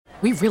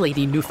We really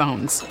need new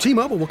phones.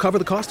 T-Mobile will cover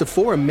the cost of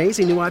 4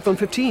 amazing new iPhone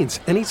 15s,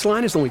 and each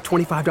line is only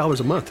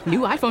 $25 a month. New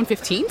iPhone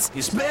 15s?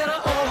 It's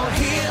better over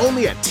here.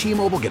 Only at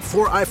T-Mobile, get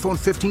 4 iPhone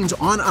 15s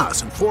on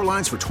us and 4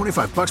 lines for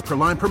 $25 per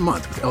line per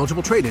month with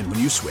eligible trade-in when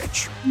you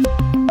switch.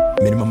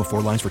 Minimum of 4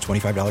 lines for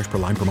 $25 per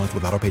line per month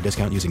with autopay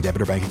discount using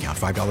debit or bank account.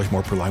 $5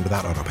 more per line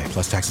without autopay,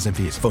 plus taxes and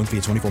fees. Phone fee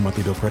at 24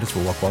 monthly bill credits for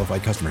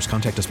well-qualified customers.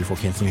 Contact us before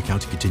canceling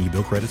account to continue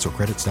bill credits or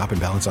credit stop and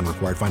balance on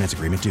required finance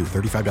agreement due.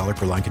 $35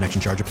 per line connection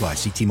charge applies.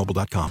 See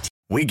T-Mobile.com.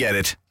 We get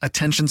it.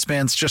 Attention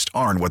spans just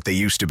aren't what they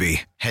used to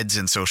be. Heads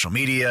in social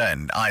media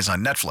and eyes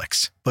on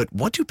Netflix. But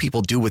what do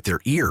people do with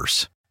their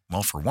ears?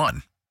 Well, for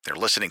one, they're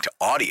listening to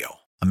audio.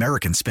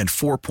 Americans spend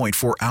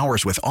 4.4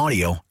 hours with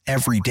audio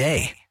every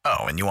day.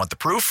 Oh, and you want the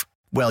proof?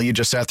 Well, you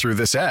just sat through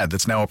this ad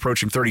that's now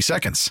approaching 30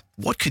 seconds.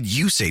 What could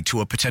you say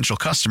to a potential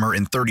customer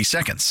in 30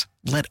 seconds?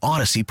 Let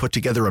Odyssey put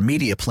together a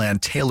media plan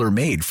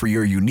tailor-made for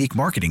your unique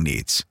marketing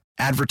needs.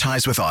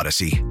 Advertise with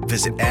Odyssey.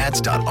 Visit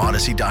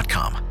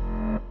ads.odyssey.com.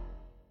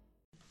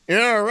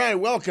 All right,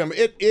 welcome.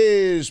 It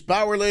is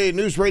Powerley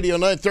News Radio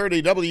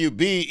 930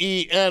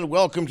 WBEN.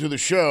 Welcome to the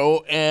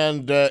show,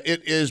 and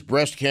it is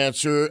Breast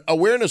Cancer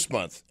Awareness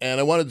Month, and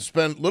I wanted to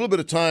spend a little bit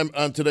of time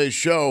on today's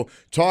show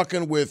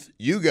talking with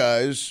you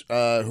guys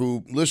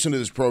who listen to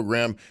this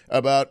program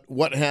about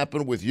what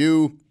happened with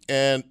you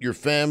and your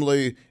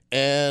family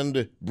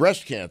and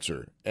breast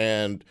cancer.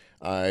 And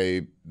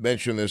I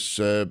mention this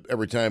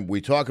every time we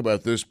talk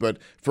about this, but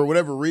for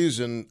whatever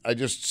reason, I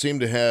just seem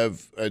to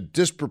have a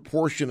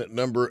disproportionate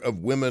number of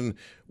women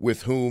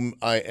with whom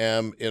I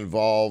am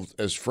involved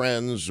as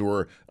friends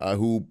or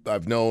who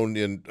I've known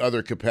in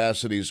other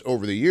capacities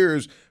over the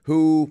years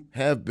who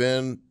have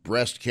been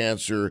breast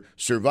cancer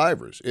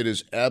survivors. It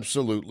is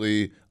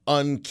absolutely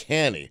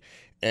uncanny.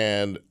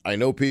 And I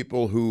know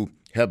people who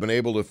have been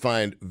able to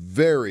find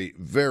very,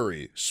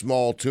 very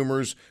small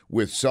tumors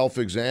with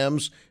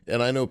self-exams.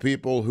 And I know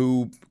people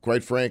who,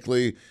 quite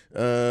frankly,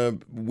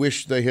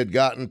 wish they had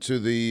gotten to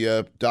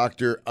the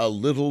doctor a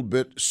little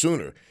bit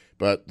sooner.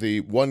 But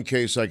the one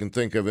case I can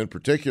think of in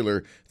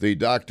particular, the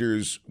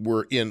doctors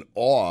were in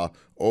awe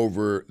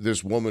over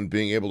this woman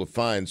being able to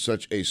find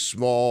such a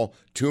small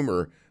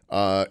tumor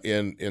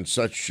in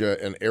such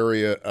an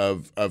area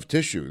of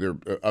tissue. They're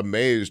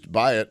amazed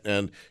by it,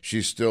 and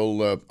she's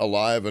still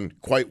alive and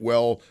quite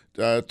well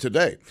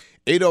today.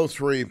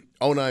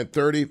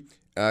 803-0930.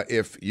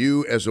 If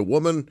you, as a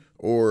woman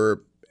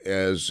or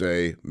as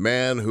a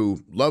man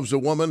who loves a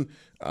woman,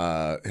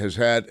 has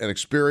had an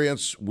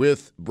experience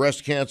with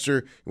breast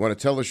cancer, you want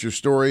to tell us your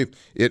story,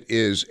 it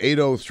is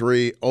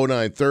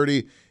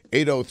 803-0930.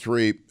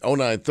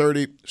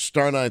 803-0930,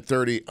 star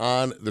 930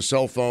 on the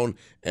cell phone,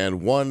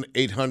 and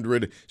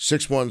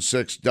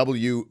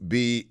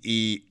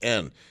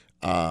 1-800-616-WBEN.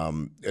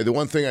 The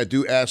one thing I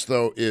do ask,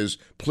 though, is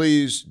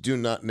please do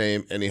not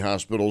name any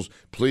hospitals.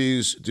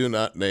 Please do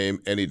not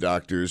name any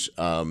doctors.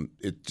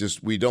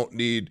 We don't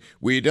need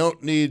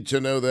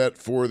to know that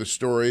for the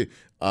story.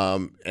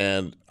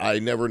 And I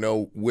never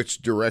know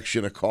which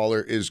direction a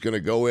caller is going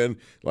to go in.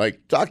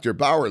 Like Dr.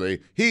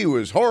 Bowerly, he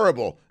was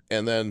horrible.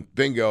 And then,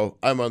 bingo,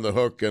 I'm on the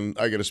hook, and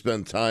I got to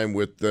spend time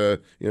with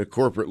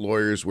corporate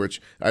lawyers,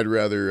 which I'd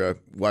rather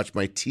watch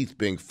my teeth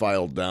being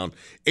filed down.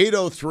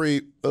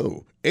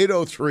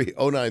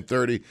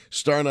 803-0930,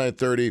 star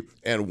 930,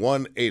 and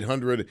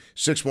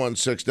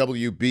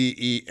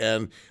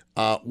 1-800-616-WBEN.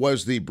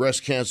 Was the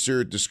breast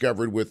cancer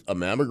discovered with a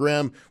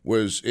mammogram?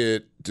 Was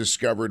it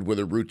discovered with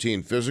a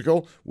routine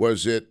physical?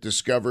 Was it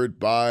discovered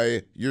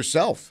by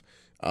yourself?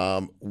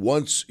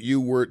 Once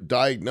you were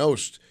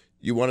diagnosed,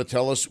 you want to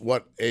tell us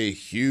what a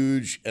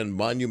huge and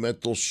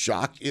monumental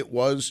shock it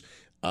was?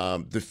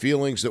 The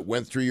feelings that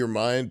went through your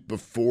mind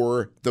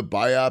before the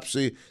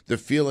biopsy, the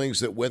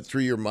feelings that went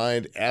through your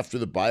mind after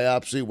the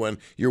biopsy when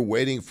you're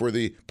waiting for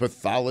the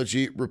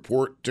pathology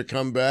report to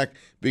come back,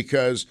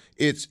 because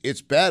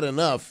it's bad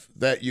enough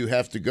that you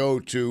have to go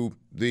to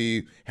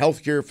the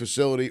healthcare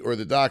facility or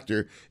the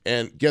doctor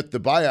and get the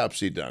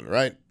biopsy done,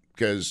 right?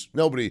 Because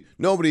nobody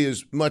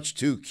is much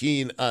too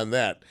keen on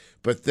that.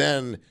 But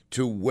then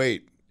to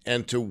wait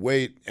and to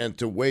wait and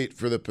to wait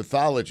for the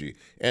pathology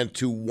and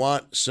to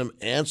want some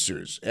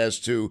answers as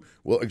to,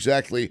 well,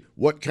 exactly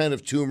what kind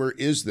of tumor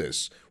is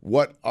this?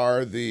 What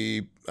are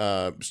the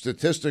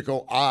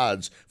statistical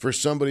odds for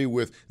somebody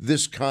with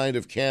this kind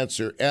of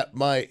cancer at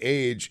my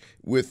age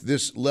with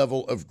this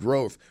level of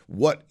growth?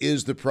 What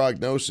is the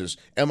prognosis?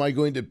 Am I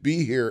going to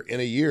be here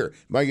in a year?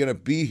 Am I going to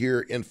be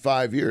here in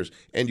 5 years?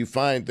 And you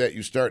find that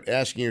you start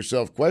asking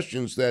yourself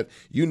questions that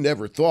you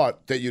never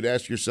thought that you'd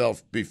ask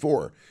yourself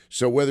before.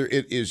 So whether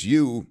it is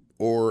you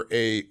or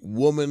a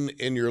woman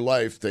in your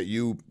life that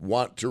you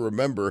want to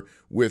remember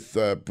with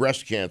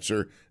breast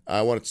cancer,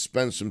 I want to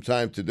spend some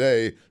time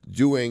today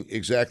doing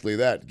exactly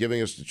that,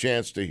 giving us the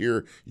chance to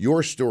hear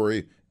your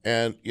story.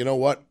 And you know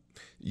what?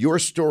 Your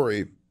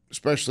story,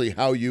 especially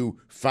how you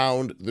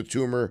found the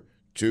tumor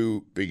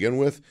to begin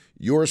with,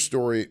 your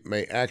story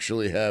may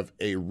actually have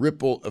a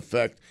ripple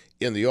effect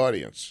in the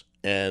audience.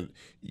 And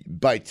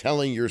by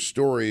telling your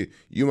story,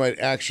 you might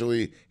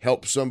actually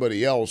help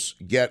somebody else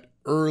get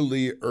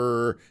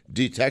earlier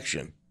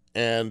detection.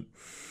 And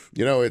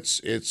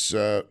it's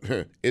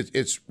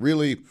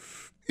really,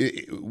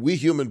 we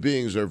human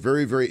beings are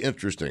very, very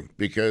interesting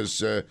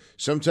because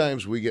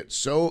sometimes we get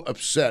so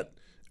upset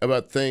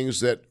about things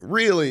that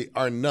really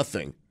are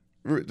nothing.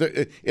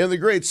 In the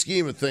great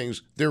scheme of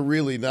things, they're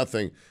really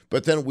nothing.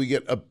 But then we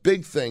get a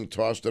big thing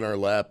tossed in our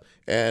lap,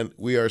 and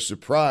we are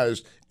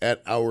surprised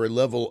at our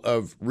level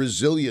of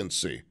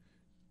resiliency.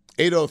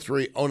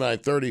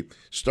 803-0930,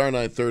 star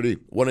 930,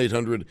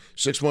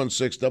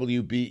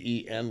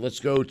 1-800-616-WBEN. Let's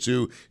go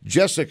to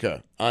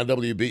Jessica on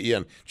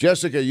WBEN.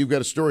 Jessica, you've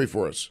got a story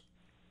for us.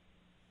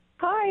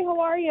 Hi, how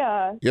are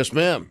you? Yes,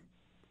 ma'am.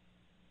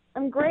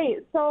 I'm great.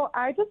 So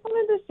I just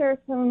wanted to share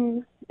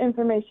some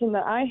information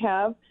that I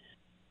have.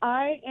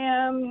 I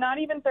am not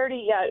even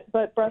 30 yet,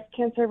 but breast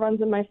cancer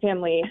runs in my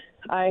family.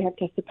 I have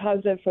tested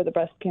positive for the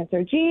breast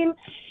cancer gene,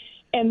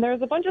 and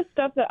there's a bunch of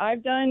stuff that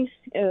I've done,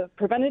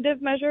 preventative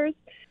measures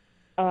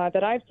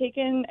that I've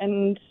taken,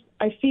 and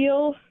I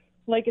feel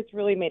like it's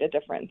really made a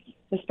difference,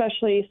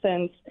 especially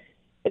since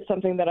it's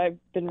something that I've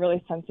been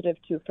really sensitive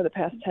to for the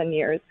past 10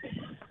 years.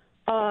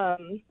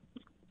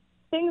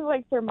 Things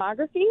like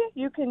thermography,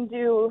 you can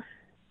do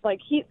like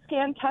heat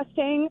scan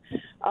testing,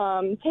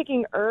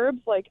 taking herbs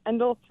like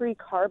endothall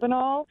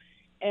carbinol,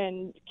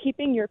 and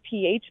keeping your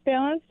pH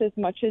balanced as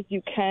much as you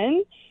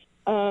can.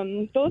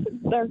 Those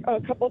are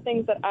a couple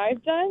things that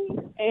I've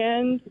done,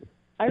 and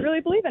I really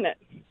believe in it.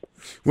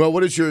 Well, what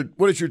does your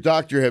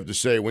doctor have to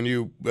say when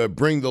you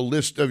bring the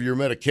list of your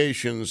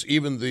medications,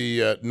 even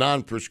the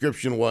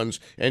non-prescription ones,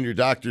 and your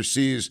doctor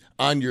sees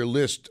on your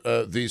list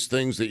these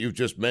things that you've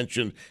just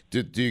mentioned?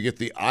 Do you get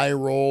the eye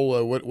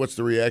roll? What's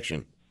the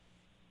reaction?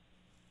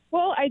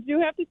 Well, I do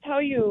have to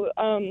tell you,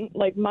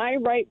 like my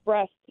right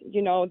breast,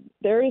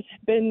 there has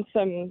been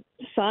some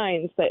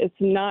signs that it's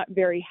not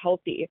very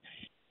healthy.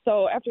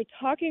 So after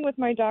talking with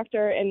my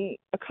doctor and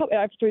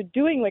after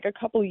doing like a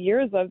couple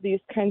years of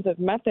these kinds of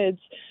methods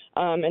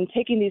and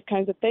taking these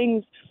kinds of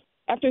things,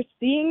 after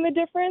seeing the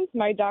difference,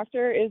 my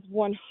doctor is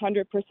 100%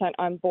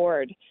 on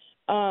board.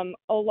 I've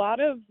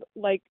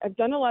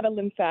done a lot of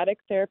lymphatic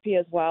therapy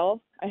as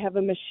well. I have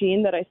a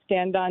machine that I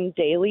stand on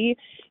daily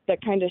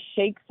that kind of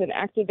shakes and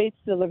activates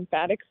the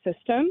lymphatic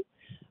system.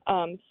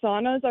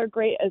 Saunas are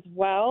great as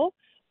well.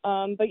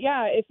 But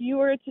yeah, if you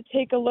were to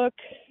take a look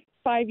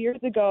 5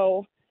 years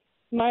ago,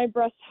 my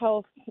breast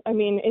health,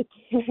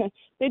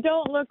 they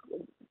don't look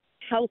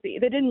healthy.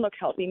 They didn't look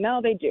healthy.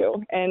 Now they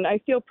do. And I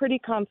feel pretty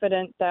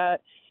confident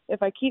that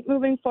if I keep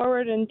moving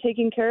forward and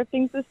taking care of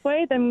things this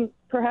way, then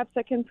perhaps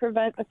I can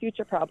prevent a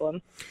future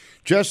problem.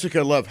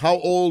 Jessica, love, how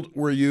old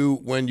were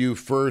you when you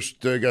first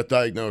got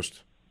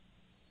diagnosed?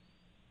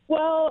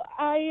 Well,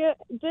 I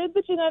did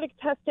the genetic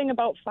testing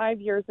about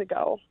 5 years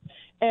ago.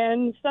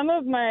 And some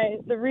of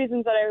the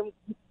reasons that I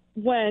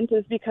went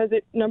is because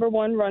it, number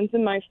one, runs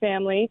in my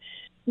family.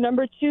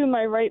 Number two,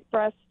 my right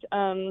breast,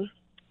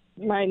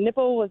 my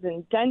nipple was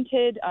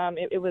indented.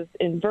 It was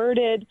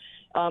inverted,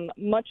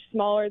 much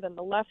smaller than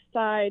the left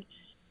side.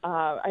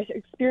 I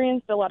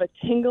experienced a lot of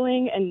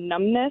tingling and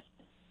numbness.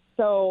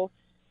 So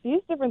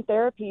these different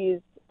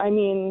therapies,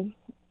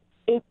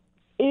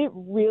 it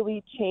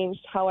really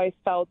changed how I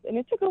felt. And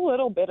it took a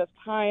little bit of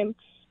time,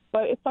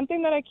 but it's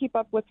something that I keep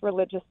up with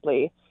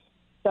religiously.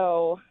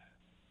 So,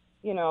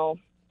 you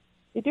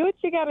do what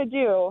you got to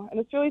do, and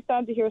it's really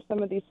sad to hear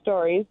some of these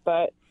stories,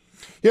 but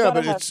yeah,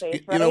 but it's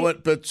faith, right? You know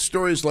what? But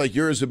stories like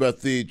yours about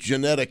the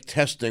genetic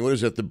testing, what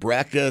is it, the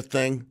BRCA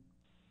thing?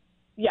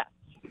 Yes.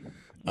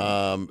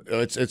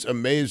 It's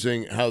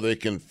amazing how they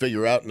can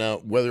figure out now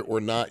whether or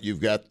not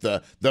you've got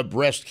the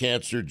breast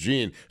cancer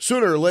gene.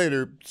 Sooner or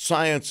later,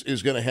 science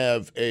is going to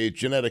have a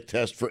genetic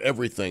test for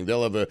everything.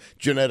 They'll have a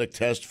genetic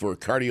test for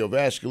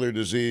cardiovascular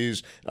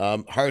disease,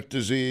 heart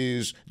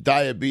disease,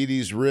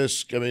 diabetes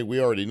risk. We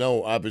already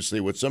know,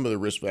 obviously, what some of the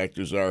risk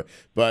factors are,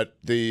 but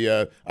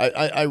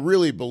I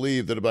really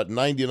believe that about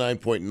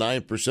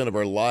 99.9% of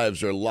our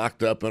lives are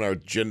locked up in our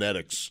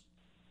genetics.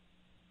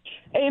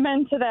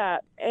 Amen to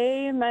that.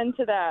 Amen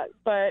to that.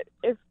 But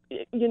if,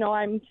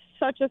 I'm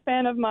such a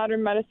fan of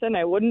modern medicine,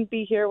 I wouldn't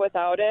be here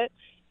without it.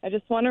 I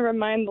just want to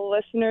remind the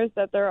listeners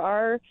that there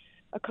are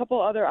a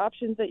couple other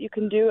options that you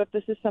can do if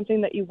this is something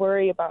that you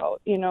worry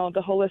about,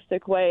 the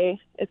holistic way.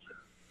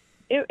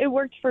 It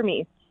worked for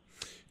me.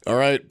 All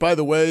right. By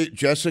the way,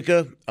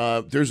 Jessica,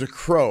 there's a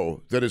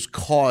crow that is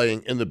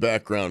cawing in the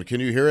background. Can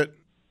you hear it?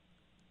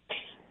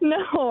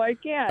 No, I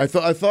can't. I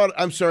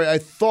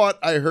thought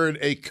I heard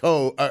a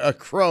crow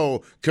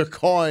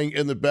cawing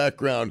in the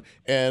background,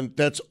 and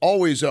that's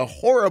always a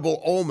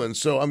horrible omen.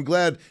 So I'm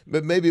glad,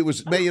 but maybe it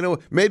was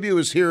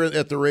here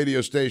at the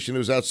radio station. It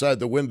was outside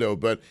the window,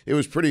 but it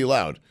was pretty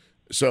loud.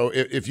 So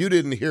if you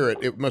didn't hear it,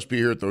 it must be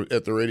here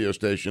at the radio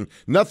station.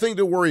 Nothing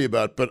to worry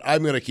about, but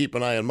I'm going to keep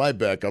an eye on my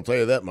back. I'll tell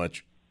you that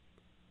much.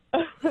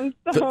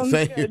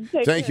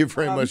 Thank you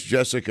very much,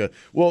 Jessica.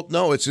 Well,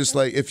 no, it's just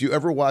like if you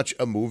ever watch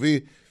a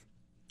movie,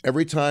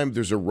 every time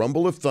there's a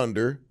rumble of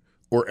thunder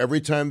or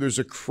every time there's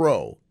a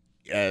crow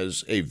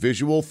as a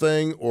visual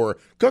thing or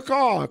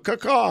caw-caw,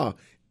 caw-caw,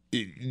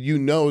 you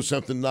know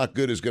something not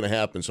good is going to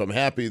happen. So I'm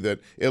happy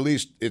that at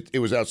least it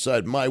was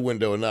outside my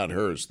window and not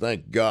hers.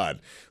 Thank God.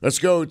 Let's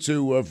go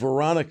to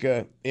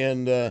Veronica.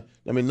 And,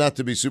 not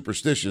to be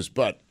superstitious,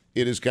 but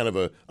it is kind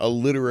of a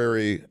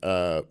literary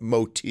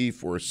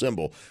motif or a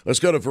symbol. Let's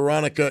go to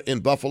Veronica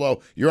in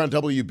Buffalo. You're on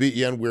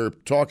WBEN. We're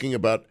talking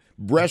about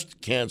breast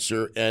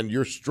cancer and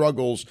your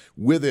struggles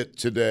with it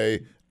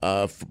today,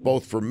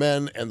 both for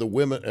men and the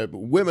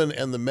women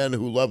and the men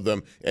who love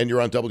them. And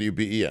you're on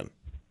WBEN.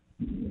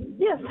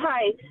 Yes,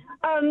 hi.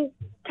 10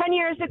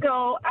 years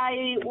ago,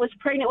 I was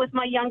pregnant with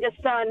my youngest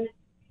son,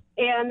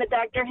 and the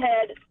doctor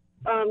had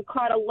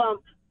caught a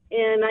lump,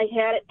 and I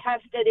had it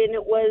tested, and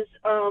it was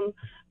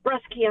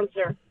breast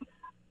cancer.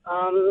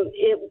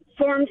 It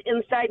formed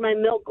inside my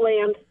milk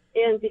gland,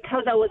 and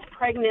because I was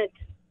pregnant,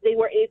 they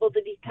were able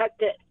to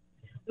detect it.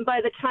 And by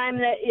the time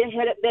that it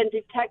had been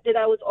detected,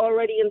 I was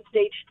already in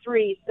stage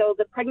 3, so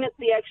the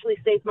pregnancy actually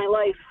saved my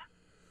life.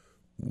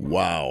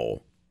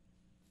 Wow.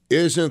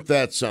 Isn't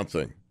that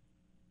something?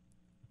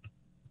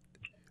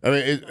 I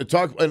mean,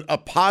 talk a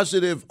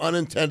positive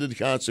unintended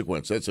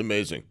consequence. That's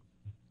amazing.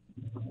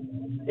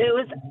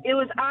 It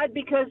was odd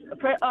because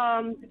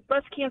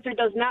breast cancer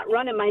does not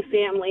run in my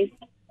family.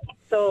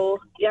 So,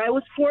 yeah, I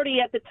was 40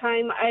 at the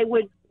time. I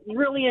would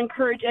really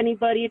encourage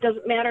anybody, it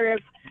doesn't matter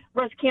if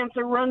breast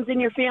cancer runs in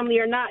your family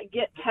or not,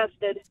 get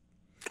tested.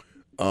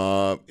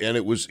 And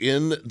it was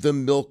in the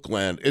milk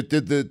gland.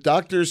 Did the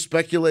doctors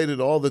speculate at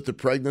all that the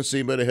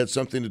pregnancy might have had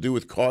something to do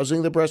with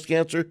causing the breast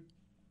cancer?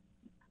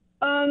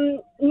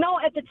 No,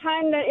 at the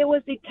time that it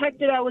was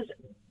detected, I was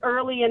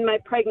early in my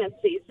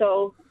pregnancy.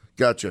 So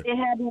gotcha. It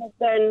hadn't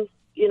been,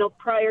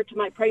 prior to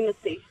my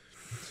pregnancy.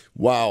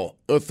 Wow.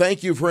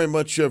 Thank you very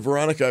much,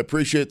 Veronica. I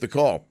appreciate the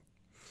call.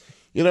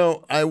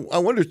 I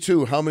wonder,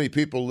 too, how many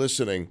people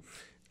listening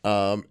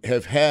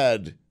have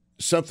had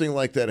something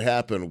like that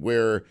happen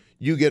where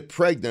you get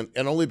pregnant,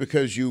 and only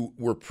because you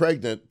were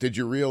pregnant did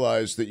you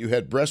realize that you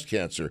had breast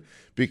cancer.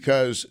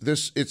 Because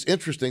it's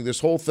interesting,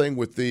 this whole thing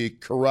with the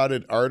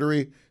carotid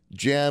artery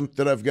jam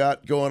that I've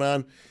got going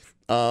on.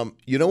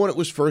 You know when it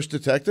was first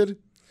detected?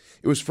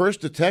 It was first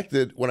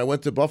detected when I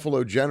went to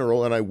Buffalo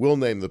General, and I will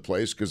name the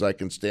place because I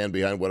can stand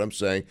behind what I'm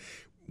saying,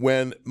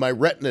 when my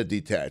retina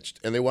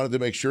detached, and they wanted to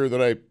make sure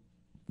that I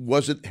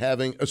wasn't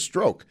having a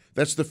stroke.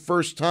 That's the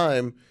first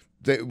time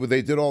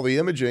they did all the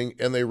imaging,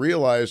 and they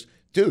realized,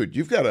 dude,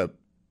 you've got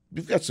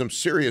some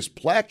serious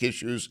plaque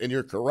issues in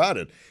your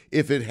carotid.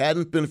 If it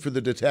hadn't been for the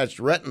detached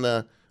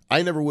retina,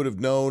 I never would have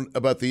known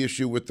about the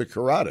issue with the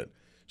carotid.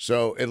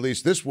 So at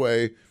least this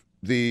way,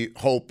 the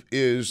hope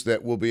is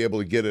that we'll be able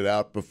to get it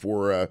out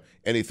before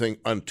anything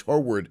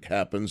untoward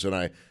happens and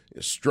I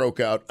stroke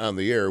out on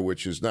the air,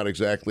 which is not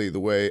exactly the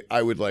way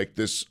I would like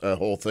this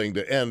whole thing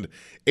to end.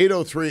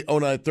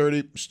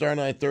 803-0930, star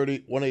 930,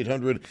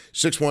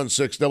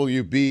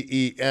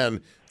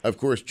 1-800-616-WBEN. Of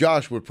course,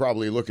 Josh would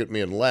probably look at me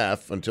and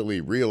laugh until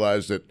he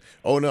realized that,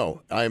 oh,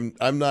 no, I'm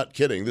not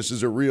kidding. This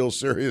is a real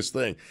serious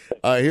thing.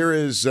 Here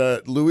is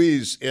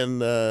Louise in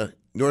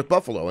North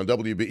Buffalo on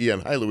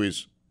WBEN. Hi,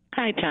 Louise.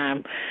 Hi,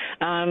 Tom.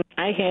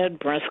 I had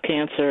breast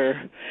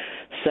cancer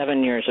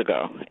 7 years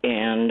ago,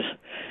 and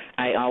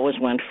I always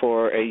went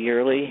for a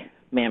yearly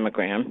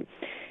mammogram.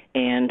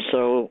 And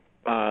so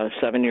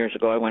 7 years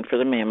ago, I went for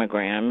the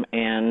mammogram,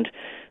 and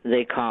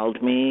they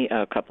called me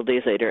a couple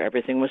days later.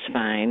 Everything was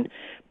fine,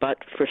 but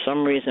for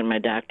some reason, my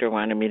doctor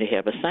wanted me to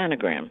have a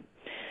sonogram.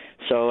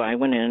 So I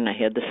went in and I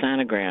had the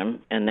sonogram,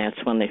 and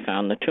that's when they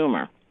found the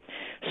tumor.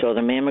 So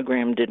the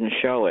mammogram didn't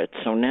show it.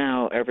 So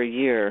now every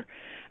year,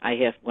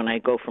 when I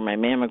go for my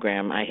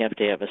mammogram, I have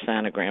to have a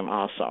sonogram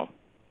also.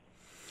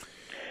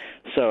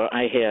 So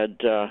I had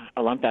a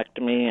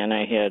lumpectomy, and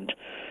I had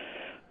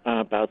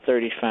about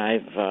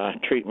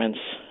 35 treatments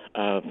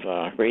of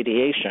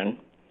radiation.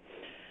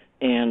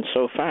 And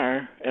so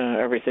far,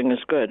 everything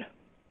is good.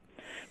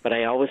 But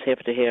I always have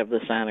to have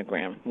the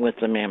sonogram with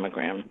the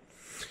mammogram.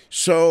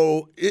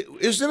 So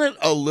isn't it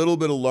a little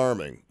bit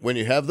alarming when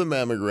you have the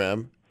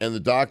mammogram and the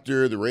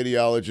doctor, the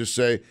radiologist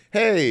say,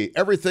 hey,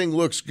 everything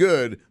looks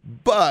good,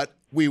 but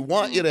we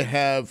want you to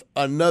have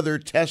another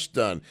test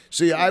done.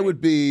 See, well,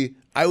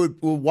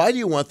 why do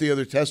you want the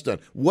other test done?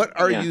 What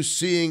are you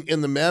seeing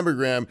in the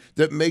mammogram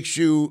that makes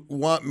you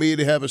want me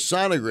to have a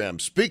sonogram?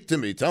 Speak to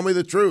me. Tell me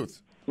the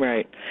truth.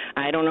 Right.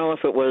 I don't know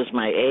if it was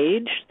my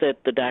age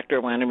that the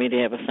doctor wanted me to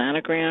have a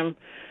sonogram,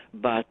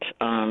 but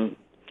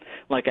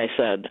like I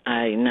said,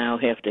 I now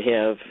have to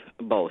have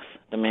both,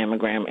 the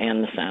mammogram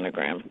and the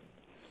sonogram.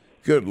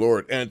 Good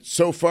Lord. And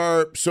so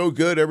far, so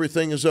good?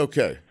 Everything is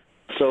okay?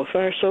 So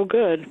far, so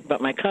good. But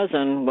my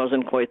cousin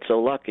wasn't quite so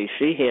lucky.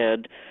 She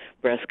had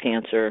breast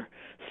cancer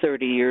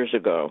 30 years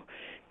ago.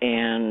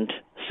 And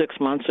 6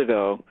 months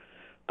ago,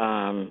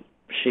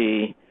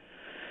 she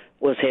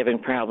was having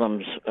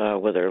problems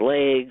with her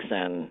legs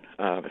and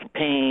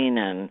pain.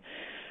 And,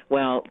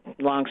 well,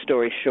 long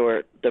story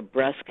short, the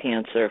breast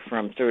cancer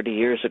from 30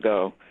 years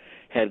ago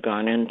had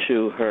gone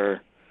into her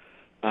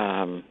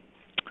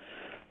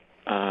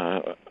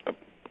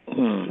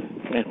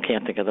I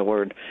can't think of the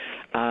word.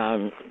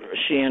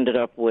 She ended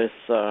up with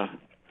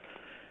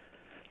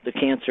the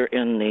cancer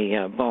in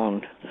the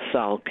bone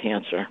cell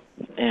cancer,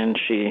 and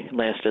she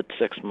lasted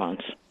 6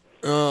 months.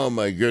 Oh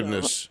my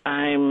goodness! So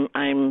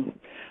I'm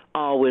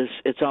always,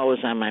 it's always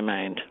on my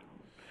mind,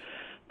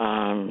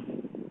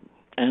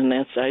 and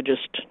I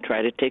just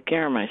try to take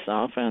care of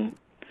myself, and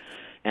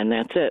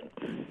that's it.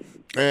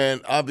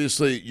 And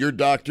obviously, your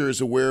doctor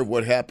is aware of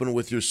what happened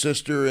with your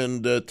sister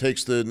and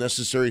takes the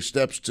necessary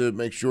steps to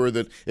make sure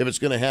that if it's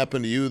going to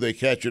happen to you, they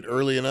catch it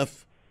early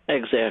enough?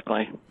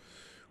 Exactly.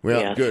 Well,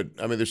 yes. Good.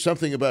 I mean, there's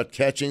something about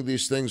catching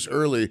these things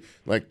early.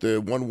 Like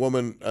the one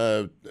woman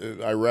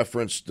I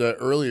referenced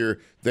earlier,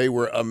 they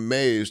were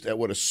amazed at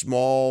what a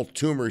small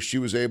tumor she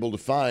was able to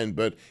find.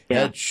 But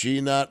had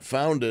she not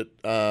found it,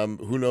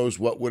 who knows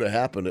what would have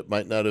happened? It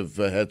might not have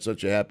had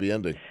such a happy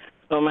ending.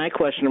 Well, my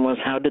question was,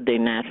 how did they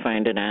not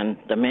find it on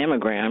the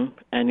mammogram,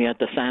 and yet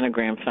the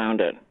sonogram found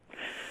it?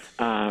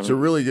 It's a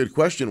really good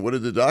question. What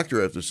did the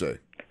doctor have to say?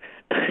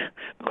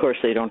 Of course,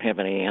 they don't have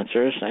any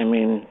answers. I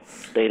mean,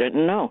 they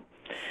didn't know.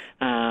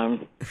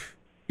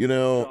 You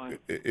know,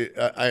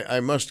 I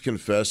must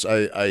confess,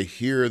 I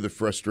hear the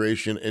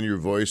frustration in your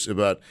voice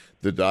about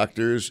the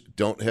doctors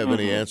don't have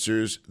any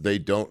answers. They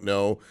don't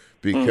know.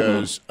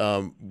 Because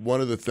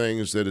one of the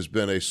things that has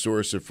been a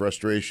source of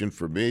frustration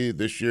for me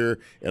this year,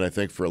 and I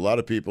think for a lot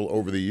of people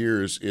over the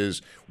years,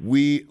 is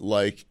we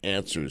like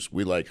answers.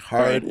 We like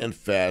hard and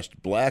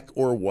fast, black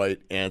or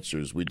white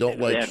answers. We don't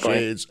like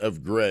shades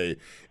of gray.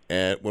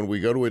 And when we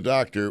go to a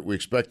doctor, we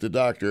expect the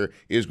doctor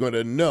is going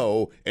to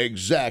know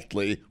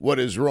exactly what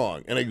is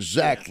wrong and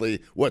exactly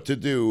what to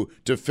do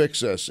to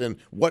fix us and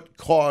what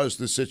caused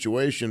the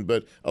situation.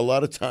 But a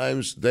lot of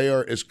times they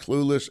are as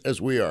clueless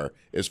as we are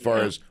as far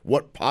as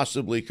what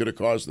possibly could have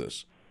caused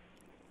this.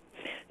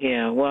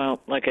 Yeah, well,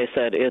 like I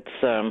said, it's,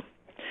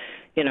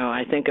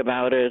 I think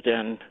about it,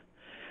 and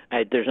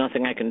there's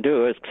nothing I can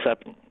do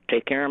except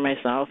take care of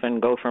myself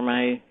and go for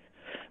my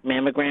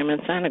mammogram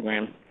and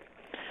sonogram.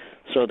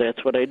 So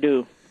that's what I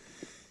do.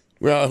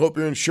 Well, I hope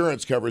your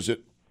insurance covers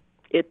it.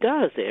 It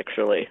does,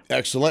 actually.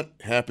 Excellent.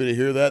 Happy to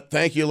hear that.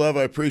 Thank you, love.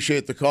 I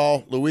appreciate the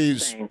call.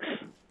 Louise. Thanks.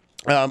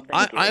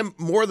 I'm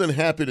more than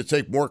happy to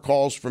take more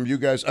calls from you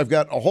guys. I've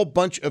got a whole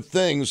bunch of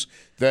things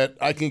that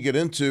I can get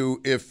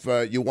into if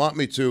you want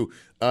me to.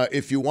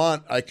 If you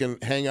want, I can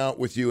hang out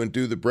with you and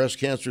do the breast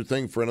cancer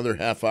thing for another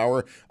half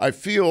hour. I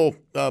feel,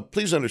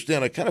 please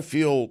understand, I kind of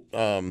feel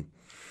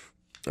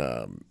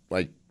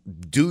like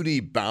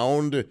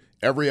duty-bound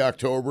every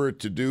October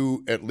to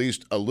do at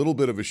least a little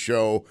bit of a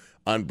show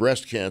on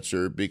breast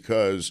cancer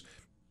because,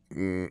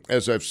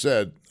 as I've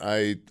said,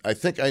 I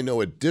think I know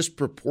a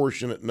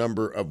disproportionate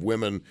number of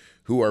women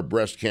who are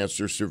breast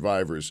cancer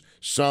survivors.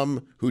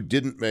 Some who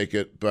didn't make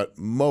it, but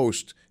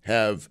most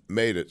have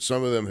made it.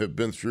 Some of them have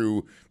been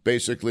through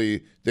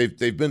basically,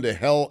 they've been to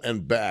hell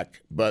and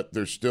back, but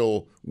they're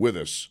still with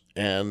us.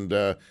 And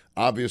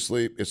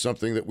obviously, it's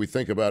something that we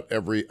think about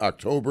every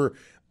October.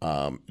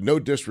 No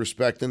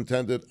disrespect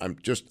intended. I'm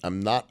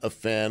not a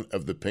fan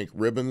of the pink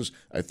ribbons.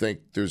 I think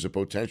there's a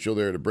potential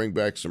there to bring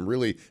back some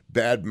really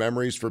bad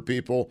memories for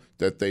people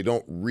that they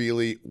don't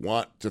really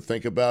want to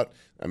think about.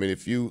 I mean,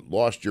 if you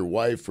lost your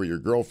wife or your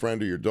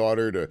girlfriend or your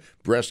daughter to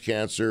breast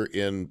cancer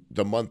in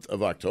the month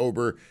of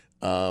October,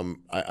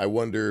 I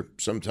wonder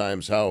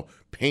sometimes how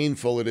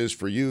painful it is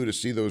for you to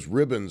see those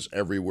ribbons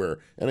everywhere.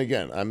 And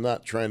again, I'm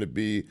not trying to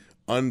be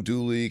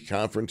unduly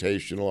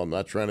confrontational. I'm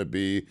not trying to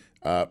be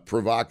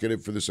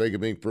provocative for the sake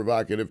of being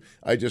provocative.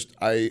 I just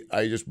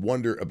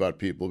wonder about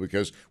people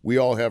because we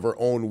all have our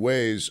own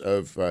ways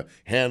of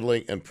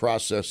handling and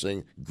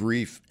processing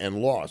grief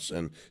and loss,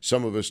 and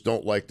some of us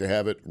don't like to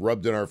have it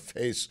rubbed in our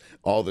face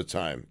all the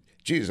time.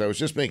 Geez, I was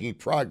just making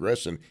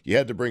progress, and you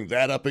had to bring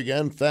that up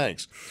again?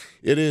 Thanks.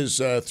 It is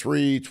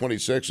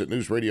 3:26 at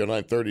News Radio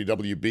 930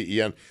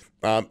 WBEN.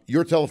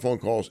 Your telephone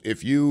calls,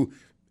 if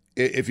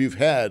you've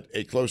had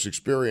a close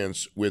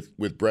experience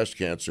with breast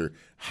cancer,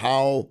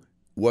 how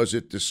was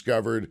it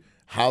discovered?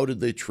 How did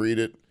they treat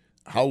it?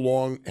 How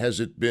long has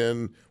it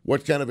been?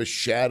 What kind of a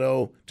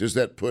shadow does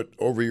that put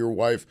over your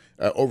life?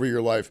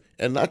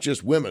 And not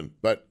just women,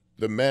 but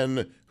the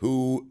men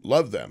who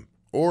love them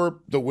or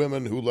the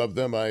women who love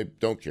them. I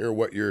don't care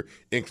what your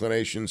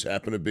inclinations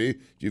happen to be. If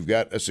you've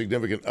got a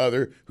significant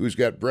other who's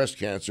got breast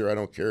cancer, I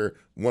don't care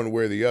one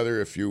way or the other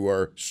if you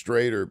are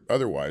straight or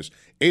otherwise.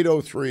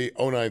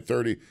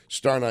 803-0930,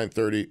 star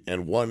 930,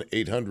 and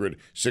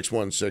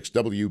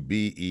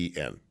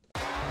 1-800-616-WBEN.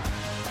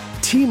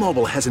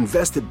 T-Mobile has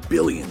invested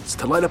billions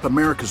to light up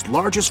America's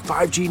largest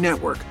 5G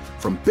network,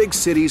 from big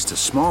cities to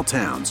small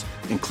towns,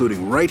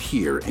 including right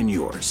here in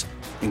yours.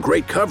 And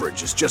great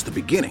coverage is just the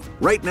beginning.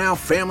 Right now,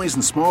 families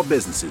and small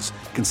businesses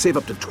can save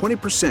up to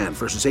 20%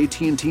 versus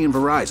AT&T and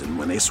Verizon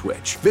when they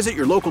switch. Visit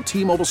your local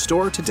T-Mobile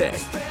store today.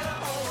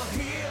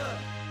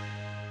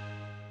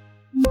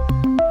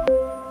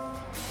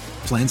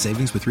 Plan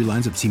savings with 3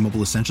 lines of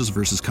T-Mobile Essentials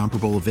versus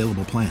comparable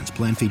available plans.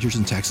 Plan features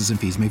and taxes and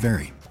fees may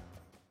vary.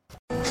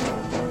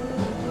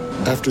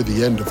 After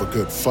the end of a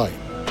good fight,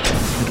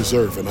 you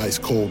deserve an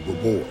ice-cold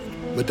reward.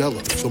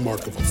 Medalla is the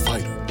mark of a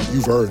fighter.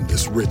 you've earned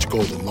this rich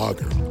golden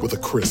lager with a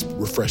crisp,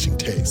 refreshing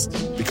taste.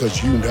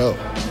 Because you know,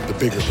 the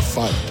bigger the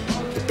fight,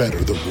 the better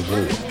the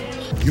reward.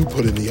 You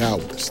put in the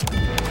hours,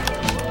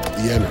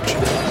 the energy,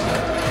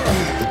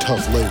 the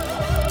tough labor.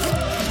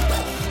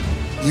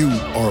 You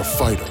are a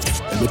fighter,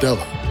 and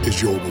Modelo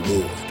is your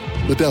reward.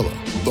 Modelo,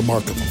 the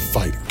mark of a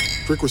fighter.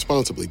 Drink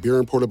responsibly. Beer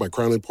imported by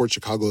Crown Imports,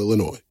 Chicago,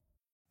 Illinois.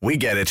 We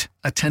get it.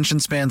 Attention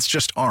spans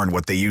just aren't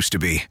what they used to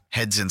be.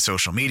 Heads in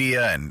social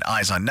media and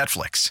eyes on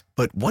Netflix.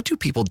 But what do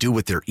people do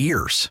with their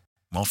ears?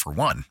 Well, for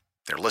one,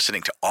 they're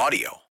listening to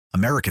audio.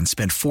 Americans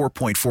spend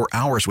 4.4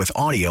 hours with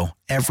audio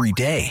every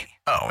day.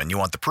 Oh, and you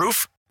want the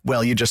proof?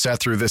 Well, you just sat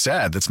through this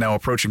ad that's now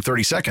approaching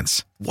 30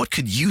 seconds. What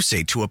could you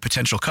say to a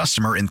potential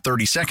customer in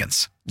 30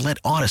 seconds? Let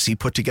Odyssey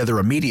put together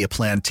a media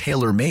plan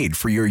tailor-made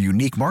for your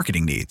unique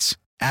marketing needs.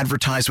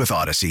 Advertise with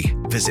Odyssey.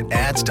 Visit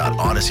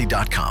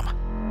ads.odyssey.com.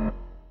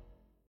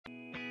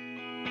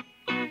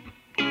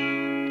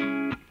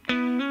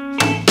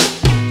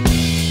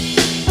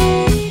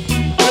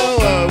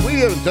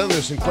 We haven't done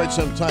this in quite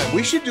some time.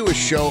 We should do a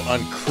show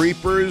on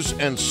creepers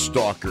and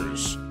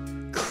stalkers.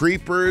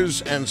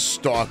 Creepers and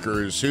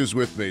stalkers. Who's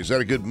with me? Is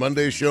that a good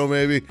Monday show,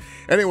 maybe?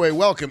 Anyway,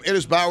 welcome. It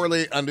is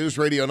Bowerly on News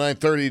Radio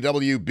 930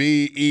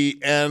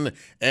 WBEN,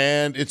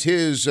 and it's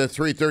his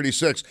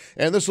 336.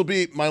 And this will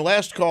be my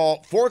last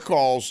call, 4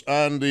 calls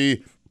on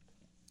the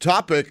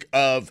topic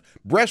of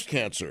breast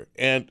cancer.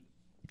 And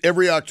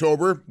every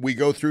October, we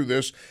go through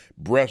this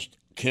breast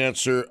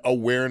Cancer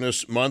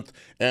Awareness Month,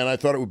 and I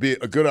thought it would be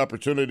a good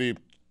opportunity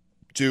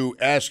to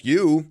ask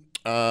you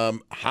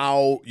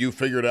how you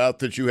figured out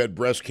that you had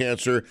breast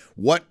cancer,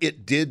 what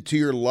it did to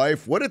your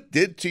life, what it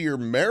did to your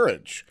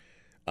marriage,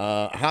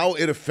 how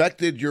it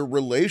affected your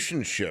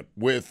relationship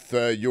with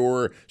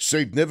your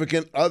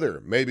significant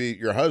other, maybe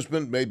your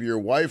husband, maybe your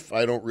wife.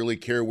 I don't really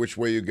care which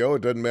way you go.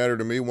 It doesn't matter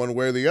to me one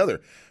way or the other.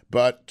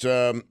 But,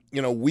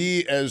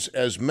 we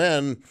as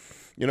men,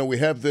 we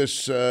have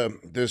this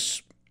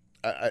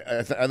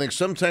I think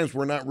sometimes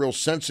we're not real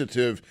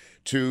sensitive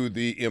to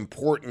the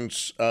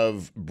importance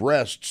of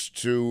breasts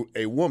to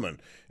a woman.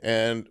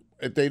 And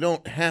they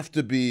don't have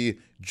to be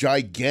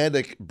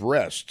gigantic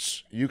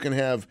breasts. You can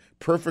have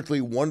perfectly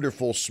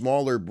wonderful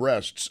smaller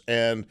breasts.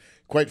 And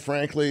quite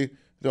frankly,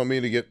 don't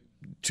mean to get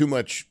too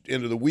much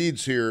into the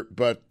weeds here,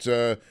 but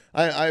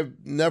I've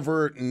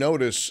never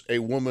noticed a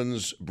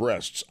woman's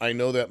breasts. I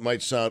know that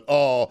might sound,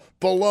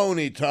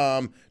 baloney,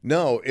 Tom.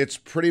 No, it's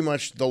pretty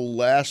much the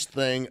last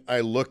thing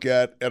I look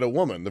at a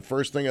woman. The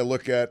first thing I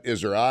look at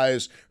is her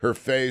eyes, her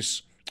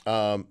face,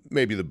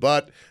 maybe the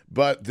butt,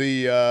 but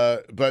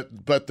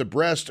the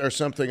breasts are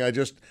something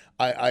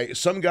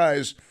some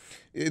guys.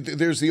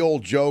 There's the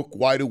old joke,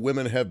 why do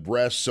women have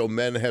breasts so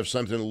men have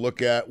something to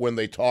look at when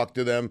they talk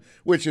to them,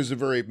 which is a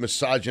very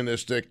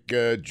misogynistic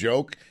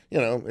joke.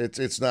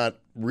 It's not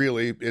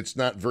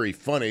very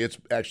funny. It's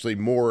actually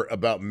more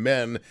about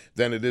men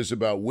than it is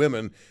about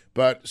women.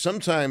 But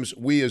sometimes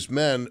we as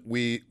men,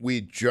 we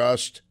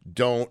just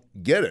don't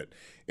get it.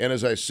 And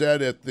as I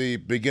said at the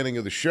beginning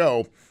of the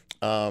show,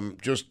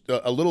 just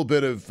a little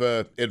bit of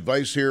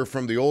advice here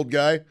from the old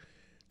guy.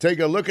 Take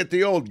a look at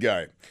the old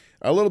guy.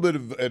 A little bit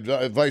of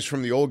advice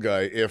from the old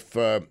guy. If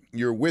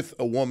you're with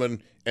a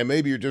woman and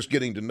maybe you're just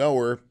getting to know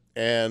her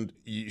and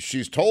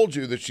she's told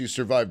you that she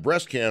survived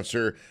breast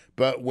cancer,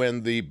 but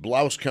when the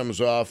blouse comes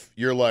off,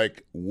 you're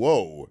like,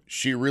 whoa,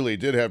 she really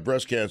did have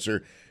breast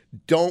cancer.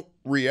 Don't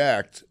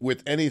react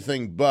with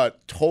anything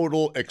but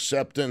total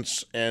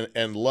acceptance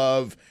and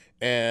love.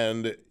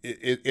 And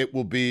it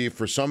will be,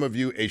 for some of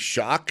you, a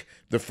shock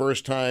the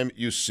first time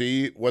you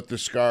see what the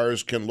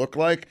scars can look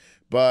like.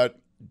 But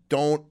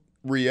don't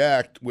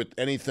react with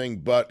anything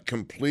but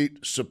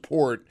complete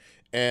support.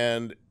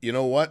 And you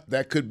know what?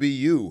 That could be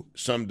you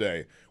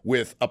someday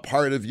with a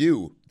part of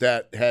you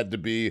that had to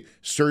be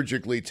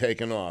surgically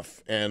taken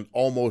off and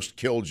almost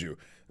killed you.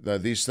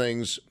 These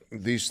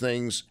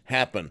things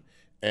happen.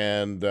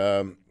 And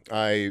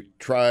I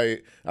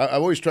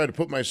always try to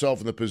put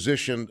myself in the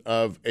position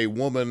of a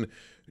woman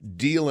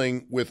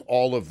dealing with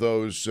all of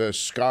those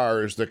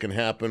scars that can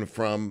happen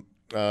from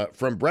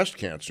breast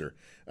cancer.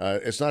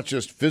 It's not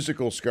just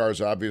physical scars,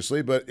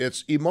 obviously, but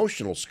it's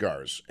emotional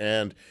scars.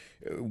 And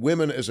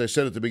women, as I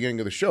said at the beginning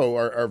of the show,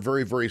 are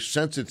very, very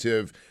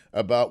sensitive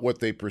about what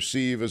they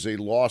perceive as a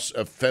loss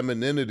of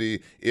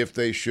femininity if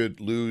they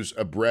should lose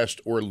a breast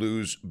or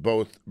lose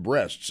both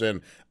breasts.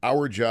 And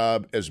our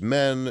job as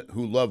men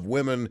who love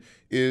women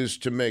is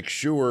to make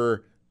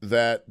sure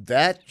that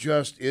that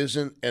just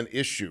isn't an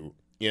issue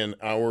in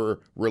our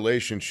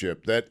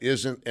relationship. That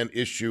isn't an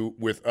issue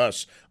with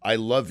us. I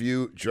love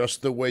you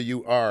just the way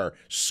you are,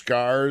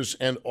 scars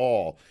and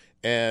all.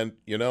 And,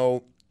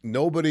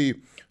 nobody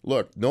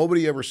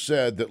ever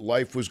said that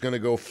life was going to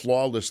go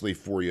flawlessly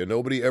for you.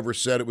 Nobody ever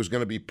said it was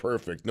going to be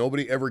perfect.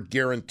 Nobody ever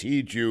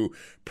guaranteed you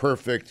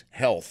perfect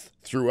health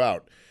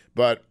throughout.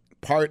 But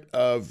part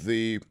of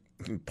the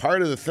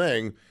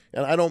thing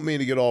and I don't mean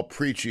to get all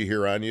preachy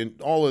here on you.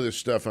 All of this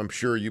stuff I'm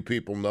sure you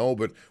people know,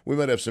 but we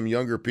might have some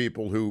younger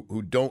people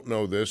who don't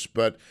know this.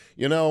 But,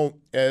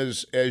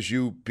 as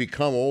you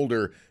become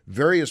older,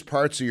 various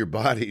parts of your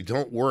body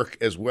don't work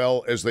as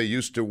well as they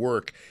used to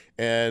work,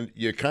 and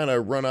you kind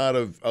of run out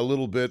of a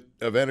little bit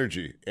of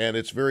energy. And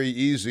it's very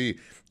easy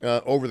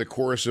over the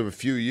course of a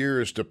few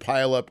years to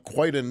pile up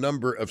quite a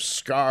number of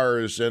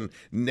scars and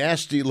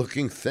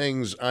nasty-looking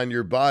things on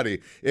your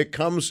body. It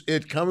comes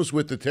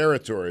with the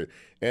territory.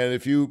 And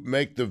if you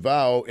make the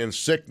vow in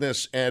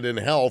sickness and in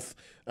health,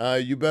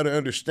 you better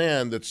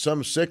understand that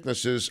some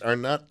sicknesses are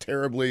not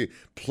terribly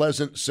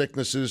pleasant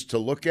sicknesses to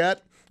look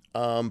at,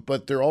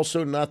 but they're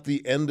also not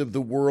the end of the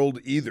world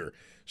either.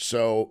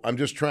 So I'm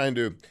just trying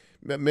to,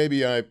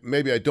 maybe I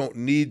don't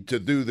need to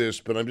do this,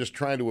 but I'm just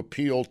trying to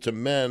appeal to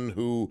men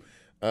who,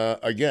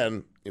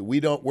 again,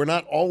 we're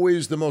not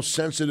always the most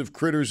sensitive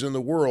critters in the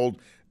world,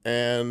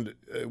 and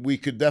we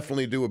could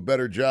definitely do a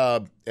better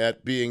job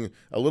at being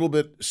a little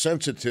bit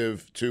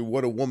sensitive to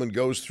what a woman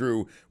goes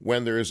through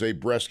when there is a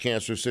breast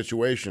cancer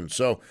situation.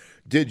 So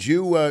did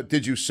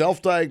you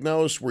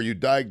self-diagnose? Were you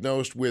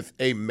diagnosed with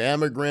a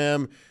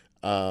mammogram?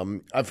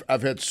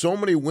 I've had so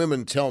many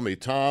women tell me,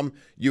 Tom,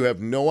 you have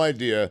no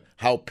idea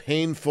how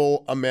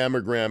painful a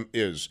mammogram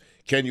is.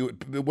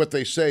 What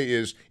they say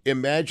is,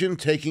 imagine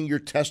taking your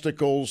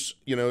testicles,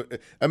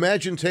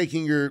 imagine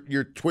taking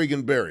your twig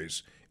and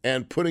berries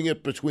and putting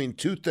it between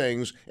two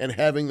things and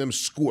having them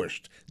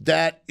squished.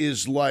 That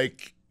is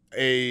like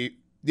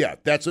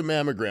that's a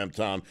mammogram,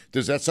 Tom.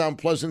 Does that sound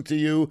pleasant to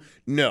you?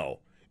 No.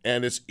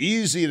 And it's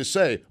easy to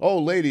say, oh,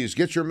 ladies,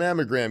 get your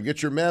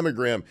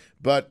mammogram.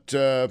 But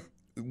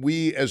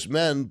we as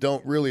men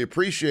don't really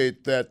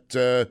appreciate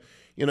that,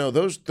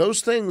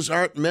 those things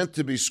aren't meant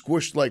to be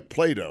squished like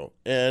Play-Doh,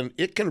 and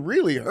it can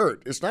really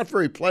hurt. It's not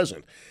very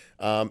pleasant.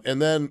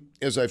 And then,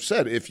 as I've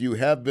said, if you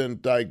have been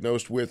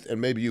diagnosed with,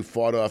 and maybe you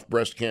fought off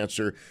breast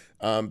cancer,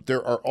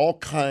 there are all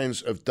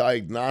kinds of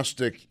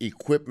diagnostic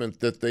equipment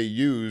that they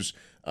use.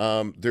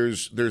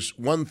 There's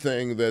one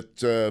thing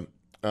that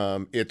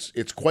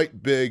it's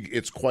quite big,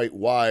 it's quite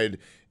wide,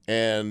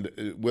 and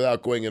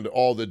without going into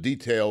all the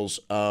details,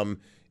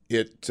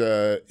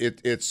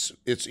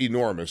 it's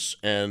enormous,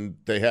 and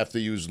they have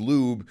to use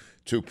lube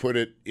to put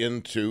it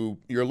into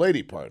your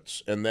lady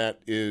parts, and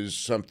that is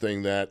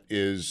something that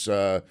is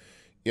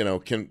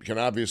can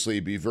obviously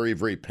be very,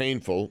 very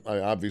painful.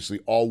 Obviously,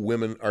 all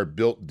women are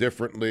built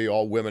differently.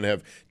 All women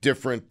have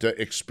different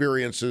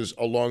experiences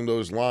along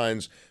those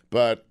lines,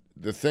 but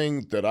the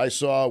thing that I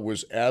saw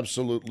was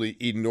absolutely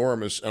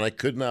enormous, and I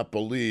could not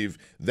believe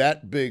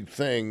that big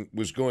thing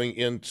was going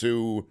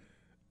into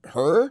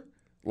her.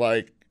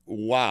 Like,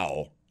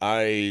 wow.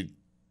 I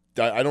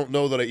don't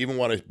know that I even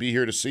want to be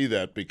here to see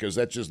that, because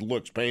that just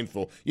looks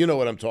painful. You know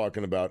what I'm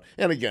talking about.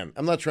 And again,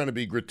 I'm not trying to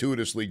be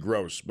gratuitously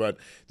gross, but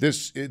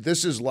this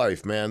is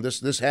life, man.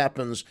 This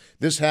happens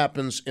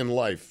in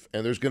life,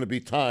 and there's going to be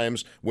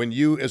times when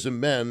you, as a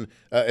man,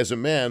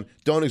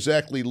 don't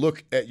exactly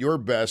look at your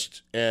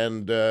best,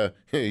 and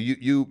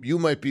you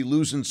might be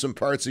losing some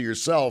parts of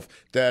yourself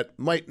that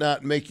might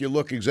not make you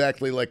look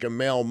exactly like a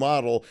male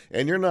model,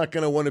 and you're not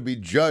going to want to be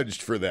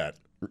judged for that,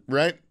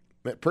 right?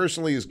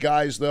 Personally, as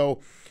guys,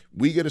 though,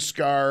 we get a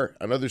scar,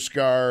 another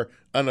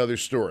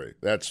story.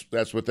 That's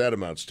what that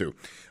amounts to.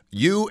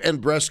 You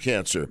and breast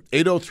cancer,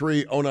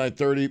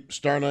 803-0930,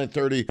 star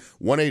 930,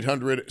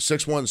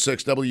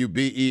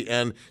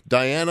 1-800-616-WBEN.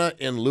 Diana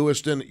in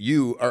Lewiston,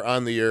 you are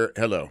on the air.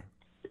 Hello.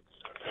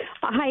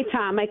 Hi,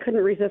 Tom. I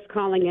couldn't resist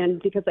calling in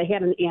because I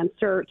had an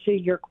answer to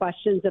your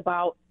questions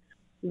about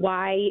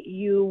why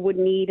you would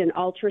need an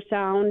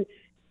ultrasound.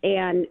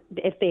 And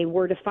if they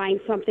were to find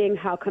something,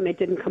 how come it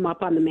didn't come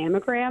up on the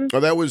mammogram? Oh,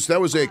 that was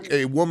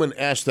a woman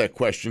asked that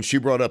question. She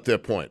brought up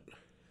that point.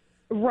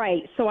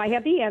 Right. So I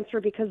have the answer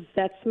because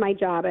that's my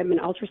job. I'm an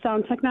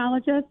ultrasound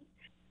technologist.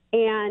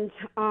 And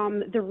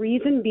the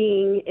reason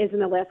being is in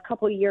the last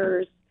couple of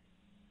years,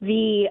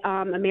 the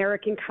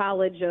American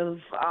College of,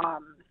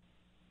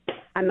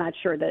 I'm not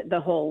sure the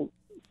whole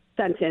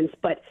sentence,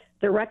 but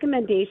the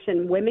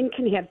recommendation, women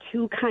can have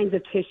two kinds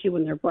of tissue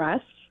in their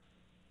breasts.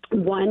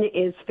 One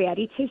is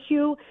fatty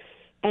tissue,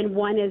 and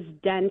one is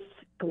dense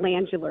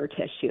glandular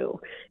tissue.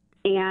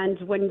 And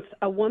when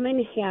a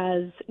woman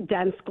has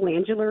dense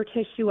glandular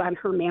tissue on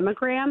her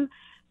mammogram,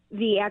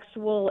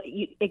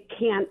 it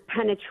can't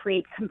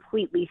penetrate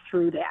completely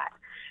through that.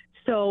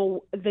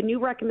 So the new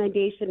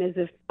recommendation is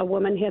if a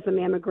woman has a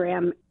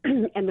mammogram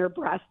and their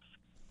breasts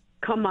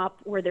come up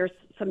where there's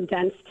some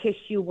dense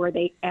tissue where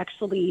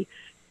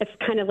it's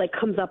kind of like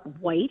comes up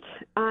white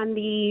on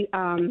the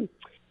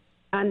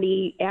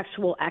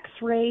actual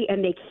X-ray,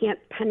 and they can't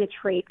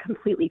penetrate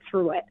completely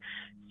through it.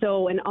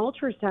 So an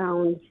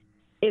ultrasound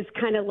is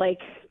kind of like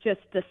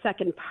just the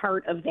second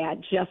part of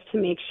that, just to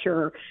make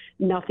sure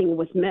nothing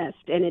was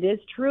missed. And it is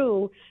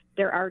true,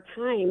 there are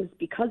times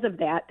because of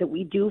that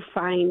we do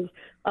find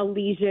a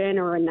lesion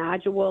or a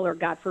nodule or,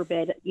 God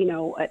forbid,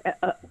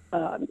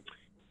 a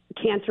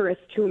cancerous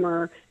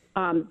tumor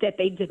that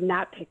they did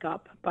not pick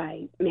up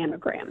by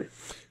mammogram.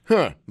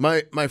 Huh.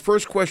 My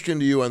first question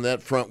to you on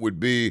that front would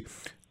be,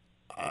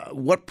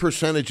 what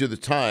percentage of the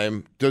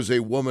time does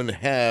a woman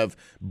have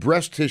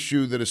breast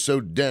tissue that is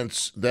so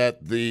dense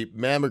that the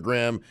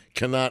mammogram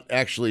cannot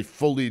actually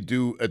fully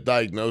do a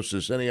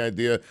diagnosis? Any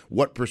idea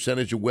what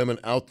percentage of women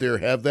out there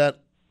have that?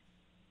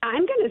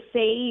 I'm going to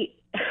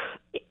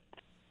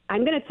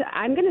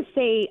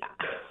say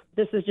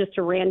this is just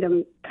a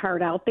random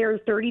card out there,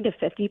 30 to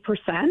 50%.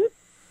 Gotcha.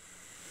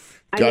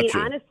 I mean,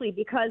 honestly,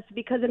 because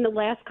in the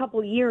last couple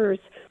of years,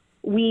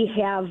 we'll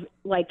have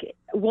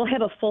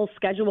a full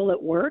schedule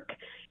at work.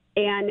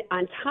 And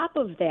on top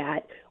of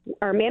that,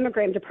 our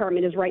mammogram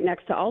department is right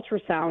next to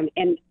ultrasound.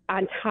 And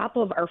on top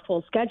of our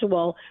full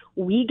schedule,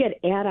 we get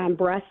add-on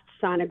breast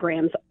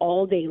sonograms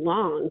all day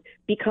long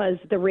because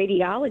the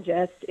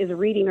radiologist is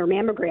reading our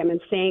mammogram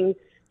and saying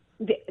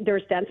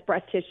there's dense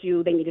breast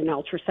tissue, they need an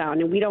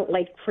ultrasound. And we don't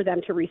like for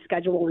them to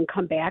reschedule and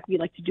come back. We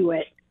like to do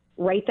it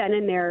right then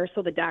and there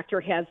so the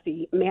doctor has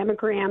the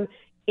mammogram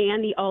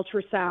and the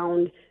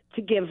ultrasound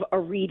to give a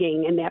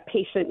reading, and that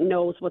patient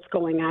knows what's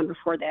going on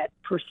before that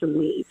person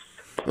leaves.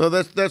 Well,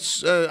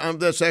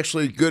 that's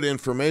actually good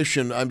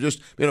information. I'm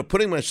just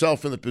putting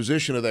myself in the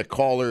position of that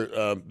caller,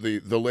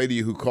 the lady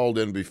who called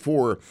in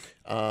before.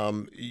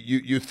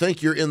 You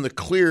think you're in the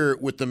clear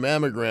with the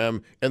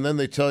mammogram, and then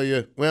they tell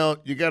you, well,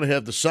 you got to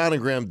have the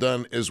sonogram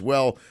done as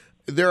well.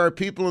 There are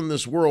people in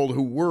this world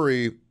who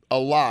worry a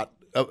lot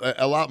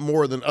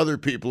more than other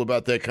people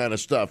about that kind of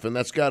stuff, and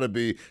that's got to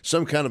be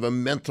some kind of a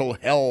mental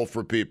hell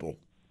for people.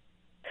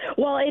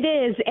 Well, it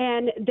is,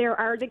 and there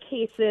are the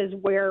cases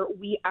where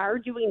we are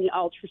doing the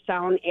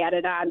ultrasound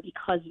added on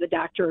because the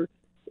doctor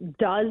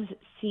does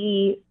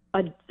see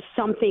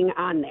something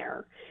on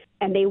there,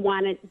 and they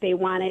want it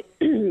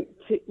to,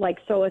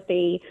 so if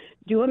they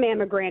do a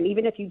mammogram,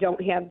 even if you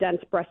don't have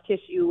dense breast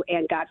tissue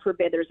and God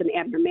forbid there's an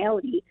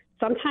abnormality,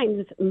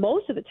 sometimes,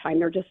 most of the time,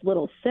 they're just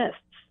little cysts,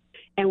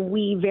 and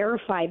we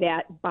verify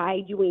that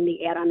by doing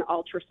the add-on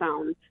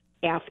ultrasound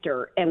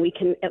after, and we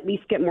can at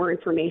least get more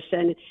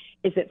information.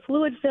 Is it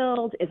fluid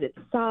filled? Is it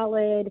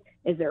solid?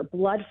 Is there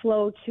blood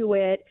flow to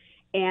it?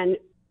 And,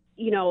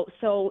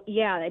 so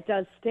yeah, it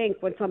does stink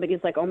when somebody's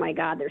like, oh my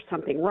God, there's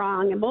something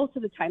wrong. And most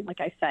of the time, like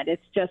I said,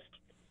 it's just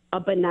a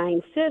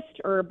benign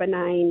cyst or a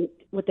benign,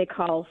 what they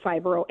call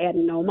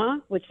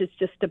fibroadenoma, which is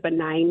just a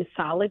benign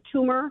solid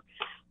tumor.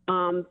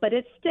 But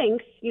it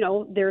stinks.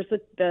 There's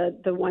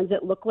the ones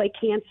that look like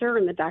cancer,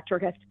 and the doctor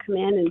has to come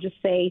in and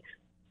just say,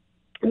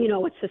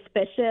 it's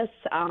suspicious.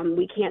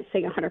 We can't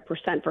say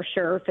 100% for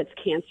sure if it's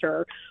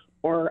cancer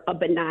or a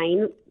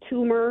benign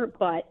tumor,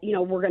 but,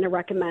 we're going to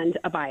recommend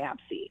a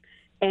biopsy.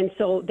 And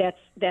so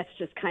that's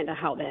just kind of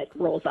how that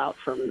rolls out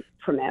from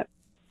that.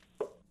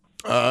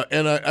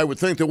 And I would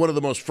think that one of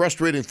the most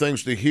frustrating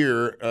things to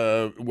hear,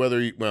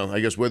 whether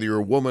you're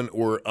a woman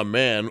or a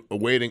man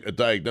awaiting a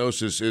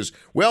diagnosis, is,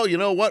 well, you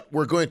know what?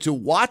 We're going to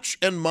watch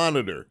and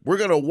monitor. We're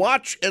going to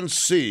watch and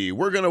see.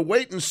 We're going to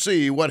wait and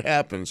see what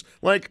happens.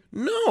 Like,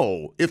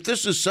 no. If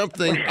this is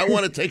something I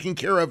want it taken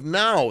care of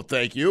now,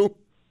 thank you.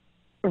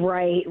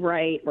 Right.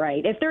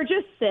 If they're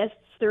just cysts,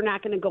 they're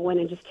not going to go in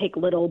and just take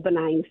little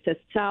benign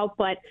cysts out.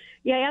 But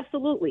yeah,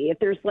 absolutely. If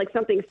there's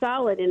something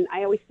solid, and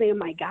I always say, oh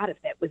my God, if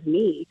that was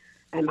me,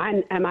 I'm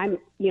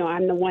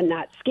the one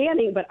not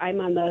scanning, but I'm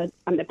on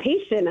the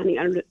patient on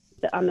the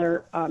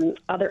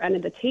other end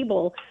of the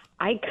table,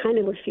 I kind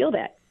of would feel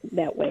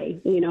that way,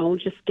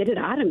 just get it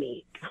out of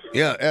me.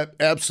 Yeah,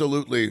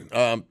 absolutely.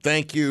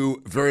 Thank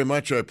you very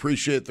much. I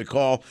appreciate the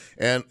call.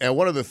 And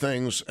one of the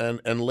things,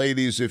 and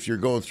ladies, if you're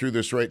going through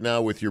this right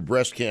now with your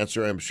breast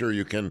cancer, I'm sure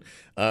you can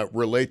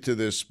relate to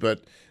this,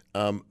 but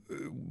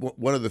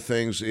one of the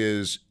things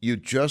is you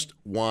just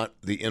want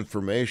the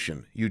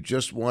information. You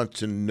just want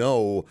to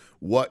know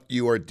what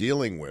you are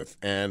dealing with.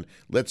 And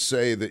let's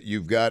say that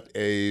you've got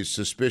a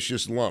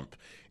suspicious lump,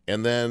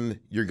 and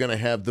then you're going to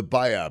have the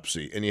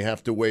biopsy, and you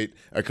have to wait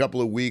a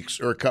couple of weeks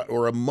or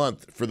a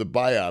month for the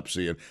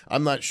biopsy. And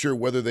I'm not sure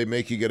whether they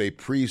make you get a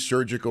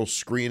pre-surgical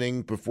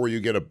screening before you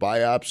get a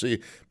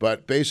biopsy,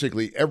 but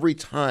basically every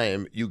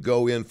time you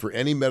go in for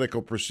any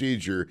medical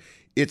procedure,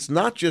 it's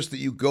not just that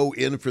you go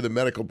in for the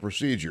medical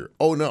procedure.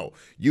 Oh, no.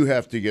 You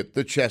have to get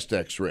the chest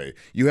x-ray.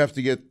 You have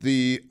to get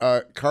the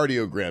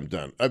cardiogram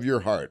done of your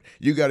heart.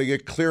 You got to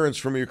get clearance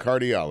from your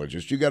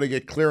cardiologist. You got to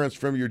get clearance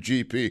from your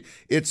GP.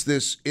 It's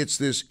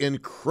this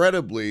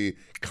incredibly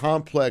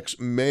complex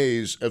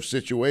maze of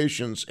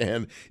situations.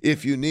 And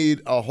if you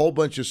need a whole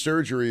bunch of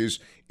surgeries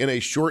in a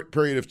short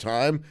period of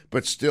time,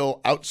 but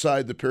still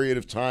outside the period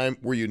of time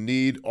where you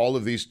need all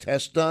of these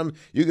tests done,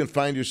 you can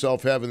find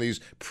yourself having these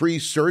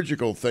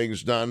pre-surgical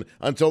things done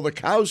until the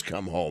cows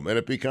come home. And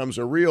it becomes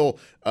a real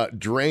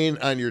drain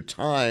on your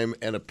time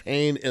and a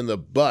pain in the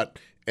butt.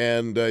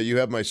 And you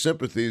have my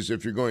sympathies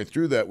if you're going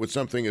through that with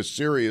something as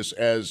serious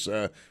as,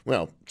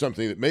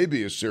 something that may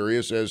be as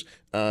serious as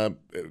a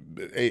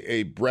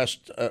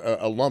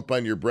lump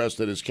on your breast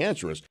that is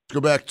cancerous. Let's go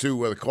back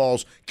to the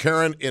calls.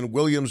 Karen in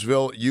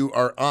Williamsville, you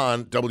are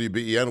on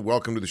WBEN.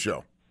 Welcome to the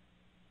show.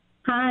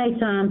 Hi,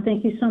 Tom.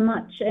 Thank you so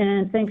much,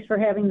 and thanks for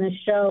having this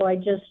show. I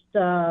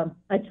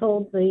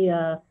told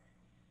the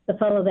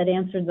fellow that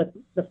answered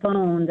the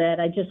phone that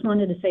I just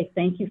wanted to say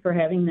thank you for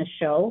having this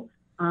show.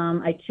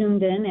 I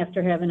tuned in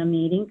after having a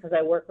meeting because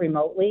I work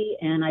remotely,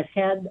 and I've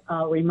had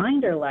a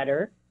reminder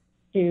letter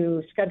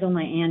to schedule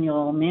my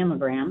annual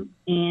mammogram,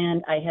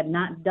 and I had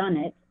not done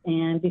it.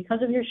 And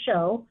because of your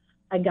show,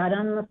 I got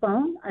on the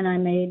phone and I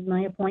made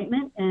my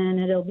appointment, and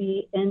it'll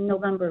be in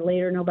November,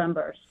 later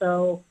November.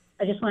 So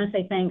I just want to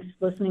say thanks,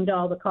 listening to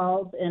all the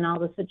calls and all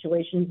the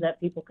situations that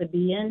people could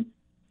be in.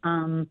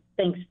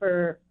 Thanks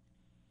for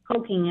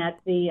poking at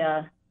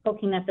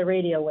the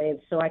radio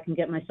waves so I can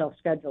get myself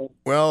scheduled.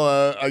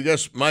 Well, I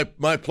guess my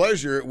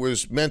pleasure. It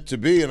was meant to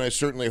be, and I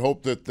certainly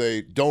hope that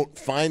they don't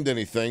find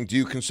anything. Do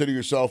you consider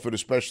yourself at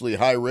especially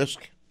high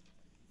risk?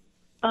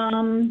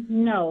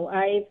 No,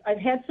 I've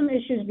had some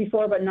issues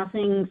before, but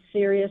nothing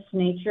serious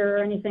nature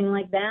or anything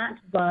like that.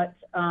 But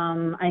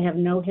I have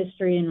no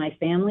history in my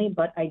family,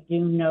 but I do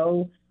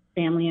know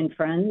family and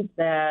friends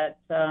that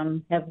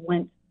have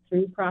went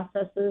through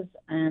processes,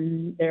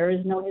 and there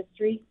is no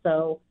history.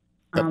 So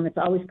it's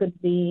always good to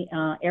be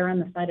err on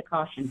the side of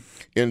caution.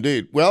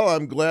 Indeed. Well,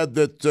 I'm glad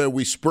that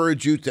we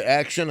spurred you to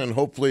action, and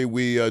hopefully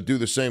we do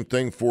the same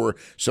thing for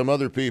some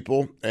other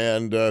people.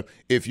 And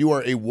if you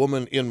are a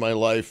woman in my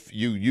life,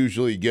 you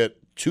usually get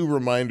 2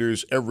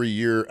 reminders every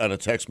year on a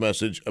text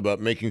message about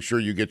making sure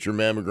you get your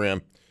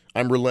mammogram.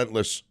 I'm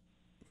relentless.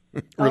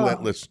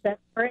 Relentless. Oh,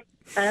 that's great.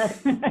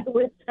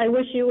 I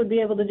wish you would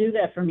be able to do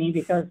that for me,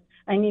 because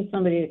I need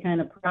somebody to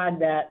kind of prod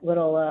that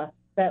little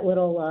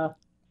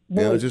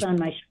voice on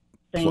my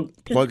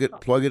plug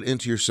it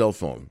into your cell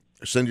phone.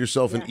 Send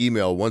yourself an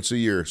email once a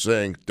year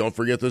saying, don't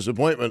forget this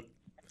appointment.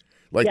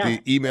 Like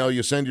the email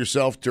you send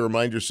yourself to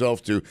remind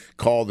yourself to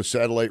call the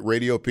satellite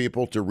radio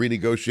people to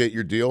renegotiate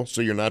your deal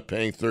so you're not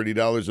paying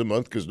 $30 a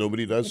month because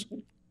nobody does.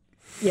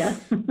 Yeah.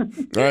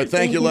 All right.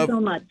 Thank you, love. So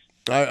much.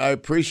 I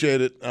appreciate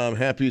it. I'm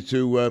happy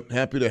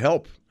to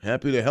help.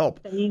 Happy to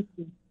help. Thank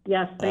you.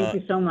 Yes, thank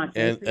you so much.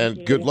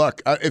 And good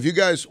luck. If you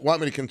guys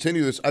want me to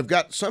continue this, I've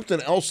got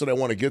something else that I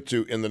want to get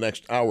to in the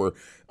next hour.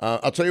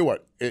 I'll tell you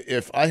what,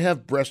 if I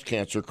have breast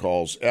cancer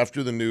calls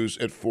after the news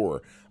at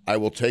 4, I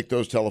will take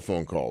those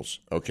telephone calls,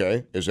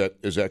 okay? Is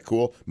that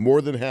cool?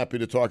 More than happy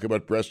to talk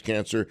about breast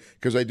cancer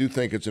because I do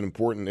think it's an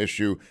important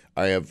issue.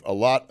 I have a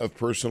lot of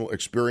personal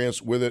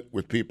experience with it,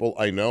 with people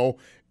I know,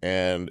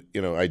 and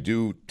I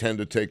do tend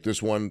to take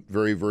this one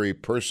very, very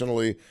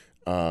personally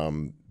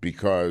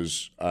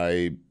because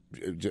I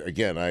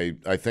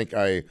think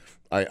I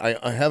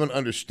have an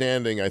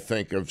understanding, I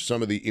think, of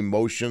some of the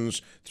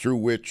emotions through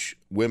which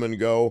women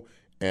go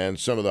and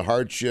some of the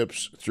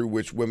hardships through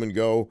which women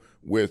go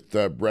with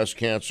breast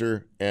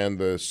cancer and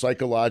the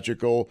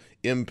psychological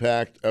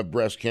impact of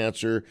breast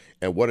cancer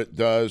and what it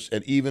does.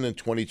 And even in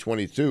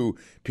 2022,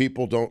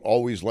 people don't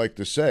always like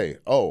to say,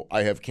 oh,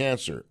 I have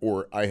cancer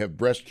or I have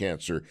breast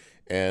cancer.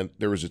 And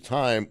there was a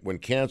time when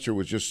cancer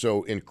was just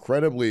so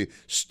incredibly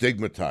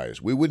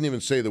stigmatized. We wouldn't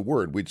even say the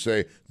word. We'd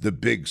say the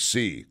big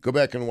C. Go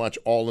back and watch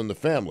All in the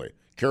Family.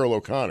 Carol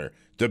O'Connor,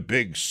 the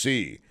big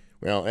C.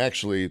 Well,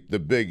 actually, the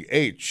big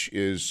H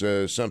is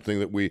something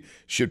that we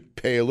should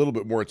pay a little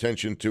bit more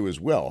attention to as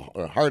well.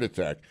 A heart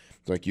attack.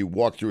 It's like you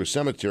walk through a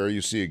cemetery,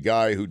 you see a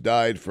guy who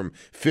died from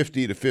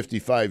 50 to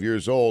 55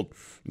 years old.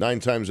 9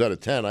 times out of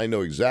 10, I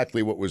know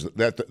exactly what was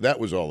that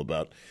was all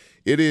about.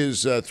 It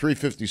is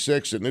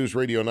 3:56 at News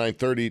Radio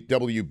 930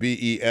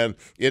 WBEN.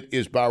 It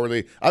is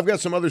Bauerle. I've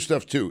got some other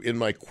stuff, too, in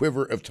my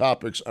quiver of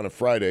topics on a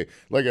Friday.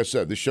 Like I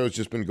said, the show's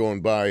just been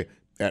going by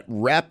at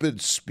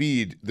rapid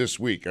speed this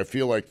week. I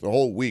feel like the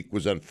whole week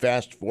was on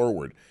fast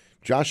forward.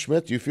 Josh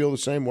Schmidt, do you feel the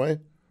same way?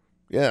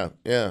 Yeah.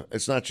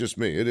 It's not just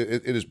me.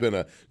 It has been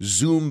a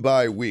zoom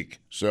by week.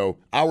 So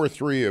hour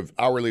 3 of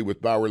Hourly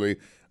with Bauerle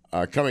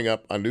coming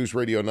up on News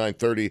Radio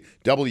 930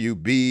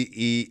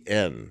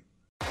 WBEN.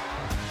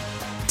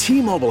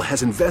 T-Mobile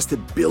has invested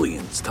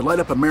billions to light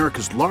up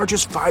America's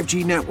largest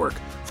 5G network,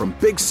 from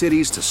big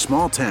cities to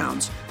small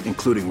towns,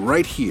 including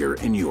right here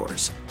in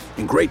yours.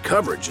 And great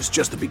coverage is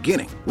just the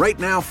beginning. Right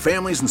now,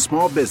 families and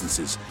small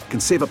businesses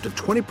can save up to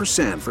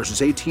 20%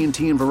 versus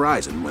AT&T and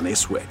Verizon when they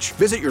switch.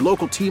 Visit your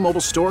local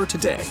T-Mobile store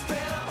today.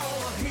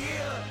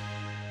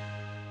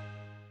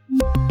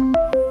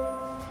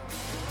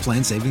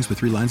 Plan savings with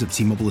 3 lines of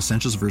T-Mobile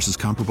Essentials versus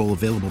comparable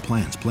available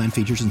plans. Plan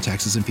features and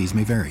taxes and fees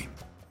may vary.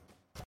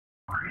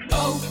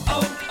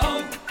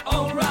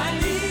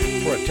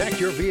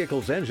 Protect your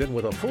vehicle's engine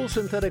with a full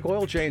synthetic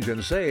oil change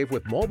and save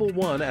with Mobil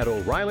 1 at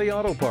O'Reilly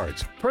Auto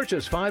Parts.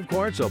 Purchase 5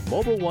 quarts of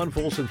Mobil 1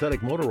 full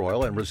synthetic motor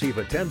oil and receive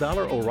a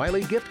 $10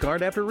 O'Reilly gift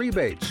card after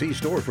rebate. See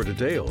store for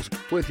details.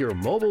 With your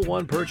Mobil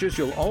 1 purchase,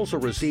 you'll also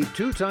receive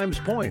 2 times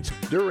points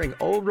during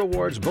O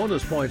Rewards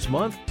Bonus Points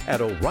Month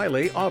at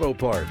O'Reilly Auto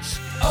Parts.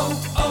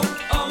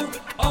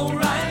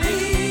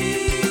 O'Reilly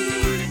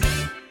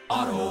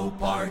Auto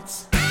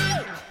Parts.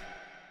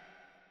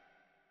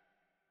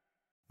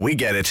 We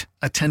get it.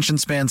 Attention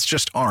spans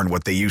just aren't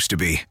what they used to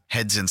be.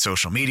 Heads in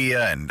social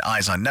media and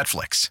eyes on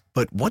Netflix.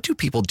 But what do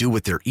people do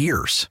with their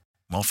ears?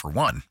 Well, for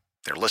one,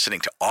 They're listening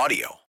to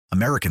audio.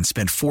 Americans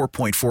spend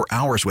 4.4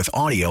 hours with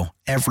audio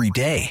every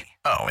day.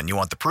 Oh, and you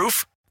want the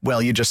proof?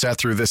 Well, you just sat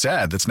through this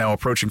ad that's now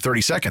approaching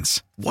 30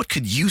 seconds. What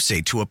could you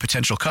say to a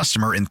potential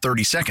customer in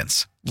 30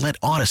 seconds? Let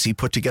Odyssey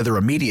put together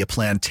a media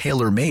plan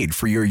tailor-made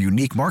for your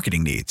unique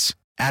marketing needs.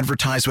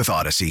 Advertise with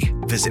Odyssey.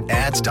 Visit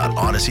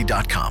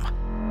ads.odyssey.com.